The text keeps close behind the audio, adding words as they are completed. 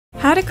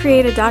How to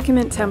create a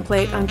document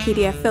template on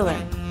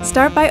PDFfiller.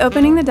 Start by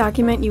opening the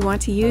document you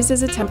want to use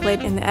as a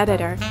template in the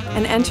editor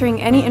and entering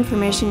any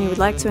information you would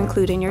like to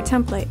include in your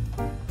template.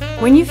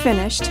 When you've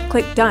finished,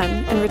 click Done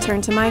and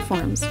return to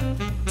MyForms.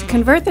 To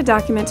convert the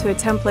document to a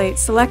template,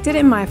 select it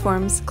in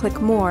MyForms, click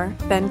More,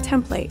 then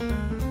Template.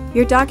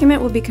 Your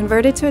document will be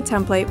converted to a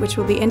template, which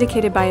will be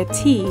indicated by a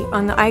T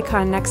on the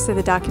icon next to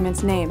the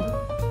document's name.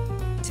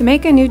 To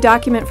make a new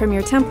document from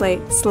your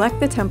template, select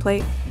the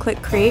template,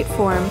 click Create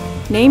Form,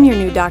 name your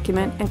new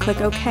document, and click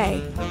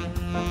OK.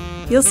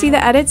 You'll see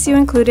the edits you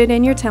included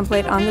in your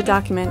template on the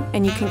document,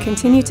 and you can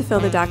continue to fill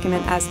the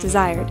document as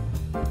desired.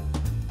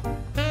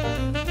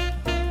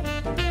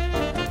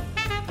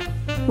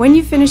 When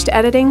you've finished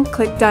editing,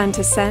 click Done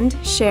to send,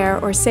 share,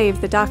 or save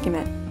the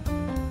document.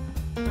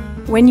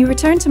 When you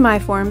return to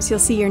MyForms, you'll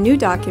see your new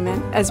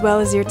document, as well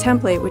as your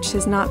template, which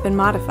has not been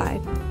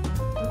modified.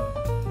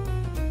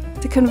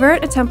 To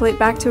convert a template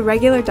back to a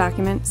regular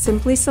document,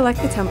 simply select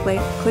the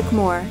template, click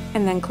More,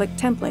 and then click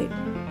Template.